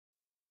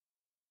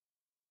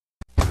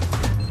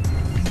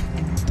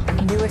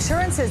New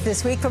assurances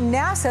this week from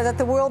NASA that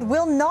the world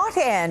will not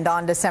end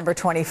on December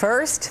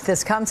 21st.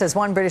 This comes as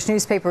one British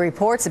newspaper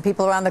reports that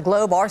people around the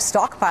globe are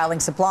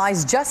stockpiling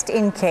supplies just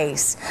in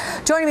case.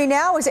 Joining me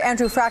now is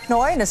Andrew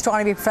Fracknoy, an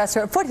astronomy professor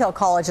at Foothill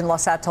College in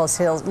Los Altos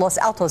Hills,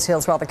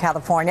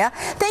 California.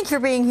 Thank you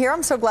for being here.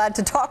 I'm so glad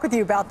to talk with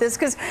you about this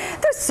because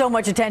there's so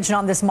much attention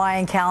on this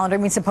Mayan calendar. I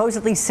mean,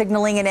 supposedly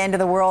signaling an end of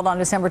the world on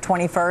December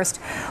 21st.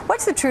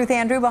 What's the truth,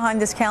 Andrew,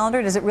 behind this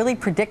calendar? Does it really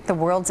predict the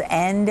world's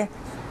end?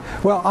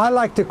 Well, I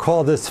like to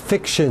call this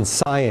fiction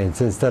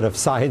science instead of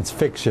science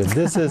fiction.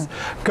 This is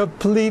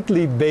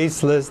completely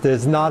baseless.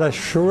 There's not a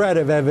shred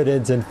of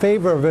evidence in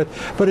favor of it,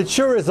 but it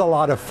sure is a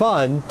lot of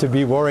fun to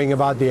be worrying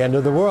about the end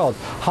of the world.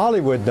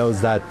 Hollywood knows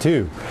that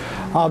too.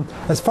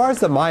 As far as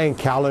the Mayan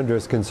calendar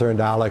is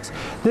concerned, Alex,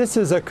 this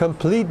is a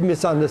complete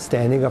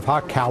misunderstanding of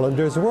how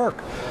calendars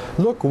work.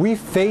 Look, we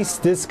face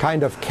this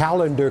kind of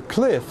calendar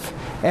cliff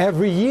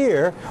every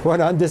year when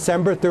on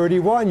December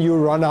 31 you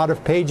run out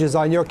of pages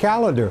on your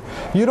calendar.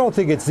 You don't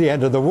think it's the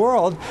end of the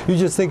world. You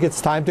just think it's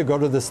time to go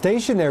to the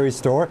stationery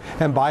store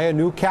and buy a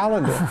new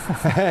calendar.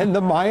 And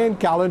the Mayan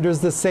calendar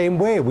is the same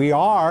way. We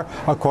are,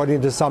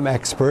 according to some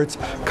experts,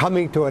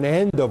 coming to an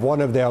end of one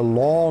of their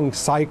long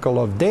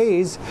cycle of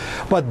days,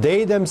 but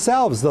they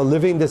themselves, the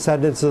living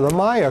descendants of the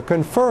Maya,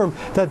 confirm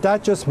that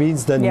that just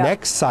means the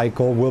next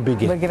cycle will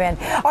begin.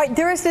 All right,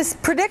 there is this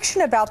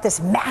prediction about this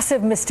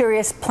massive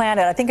mysterious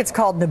planet. I think it's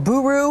called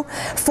Nibiru,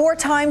 4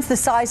 times the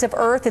size of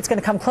Earth. It's going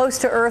to come close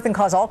to Earth and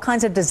cause all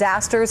kinds of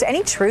disasters.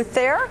 Any truth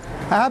there?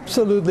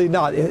 Absolutely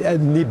not.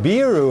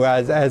 Nibiru,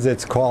 as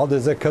it's called,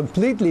 is a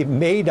completely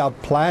made-up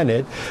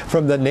planet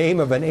from the name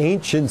of an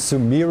ancient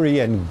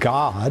Sumerian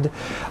god.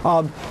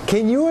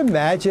 Can you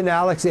imagine,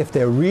 Alex, if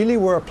there really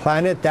were a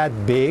planet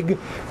that big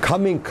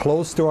coming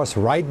close to us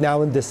right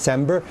now in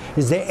December?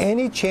 Is there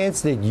any chance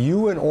that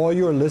you and all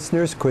your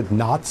listeners could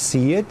not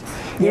see it?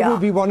 It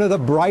would be one of the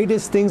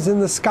brightest things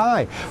in the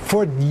sky.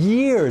 For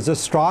years,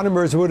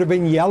 astronomers would have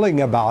been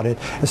yelling about it.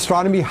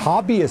 Astronomy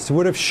hobbyists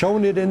would have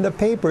shown it in the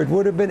paper. It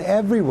would have been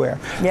everywhere.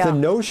 The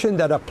notion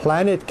that a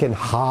planet can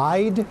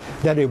hide,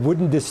 that it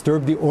wouldn't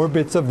disturb the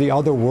orbits of the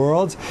other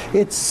worlds,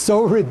 it's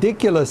so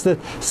ridiculous that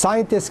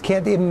scientists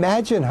can't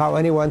imagine how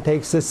anyone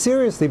takes this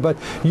seriously. But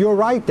you're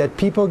right that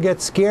people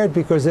get scared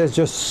because there's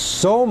just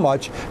so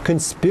much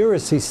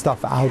conspiracy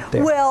stuff out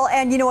there. Well,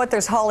 and you know what?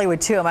 There's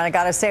Hollywood too. I mean, I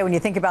got to say, when you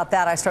think about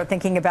that, I start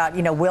thinking about,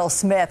 you know, Will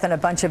Smith and a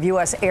bunch of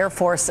U.S. Air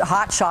Force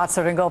hotshots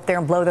that are going to go up there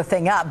and blow the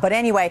thing up. But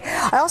anyway,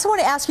 I also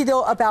want to ask you,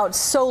 though, about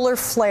solar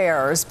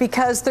flares,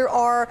 because there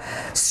are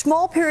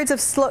slow periods of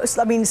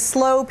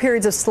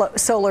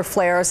solar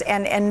flares,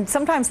 and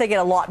sometimes they get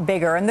a lot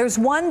bigger. And there's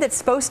one that's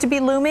supposed to be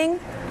looming.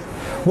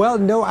 Well,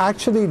 no,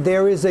 actually,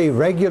 there is a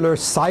regular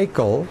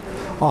cycle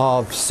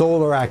of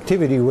solar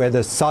activity where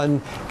the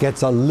sun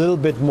gets a little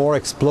bit more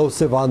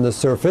explosive on the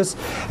surface,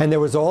 and there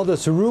was all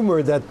this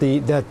rumor that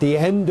the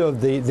end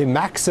of the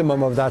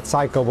maximum of that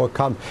cycle will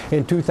come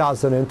in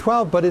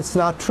 2012, but it's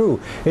not true.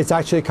 It's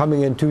actually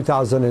coming in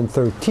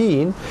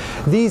 2013.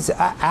 These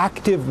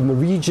active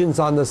regions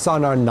on the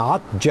sun are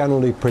not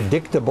generally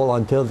predictable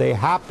until they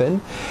happen,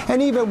 and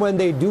even when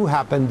they do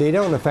happen, they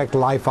don't affect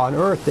life on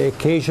Earth. They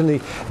occasionally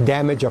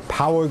damage a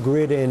power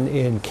grid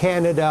in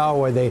Canada,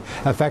 or they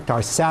affect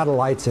our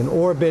satellites in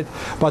orbit,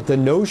 but the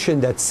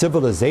notion that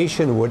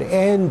civilization would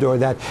end or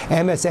that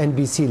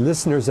MSNBC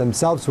listeners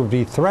themselves would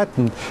be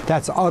threatened,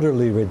 that's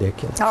utterly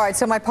ridiculous. All right,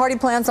 so my party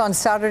plans on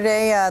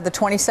Saturday, the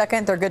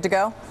 22nd, they're good to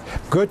go?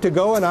 Good to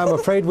go, and I'm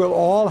afraid we'll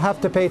all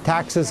have to pay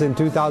taxes in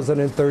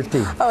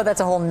 2013. Oh, that's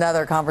a whole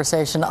nother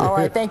conversation. All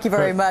right, thank you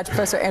very much,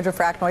 Professor Andrew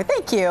Fracknoy.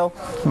 Thank you.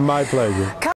 My pleasure.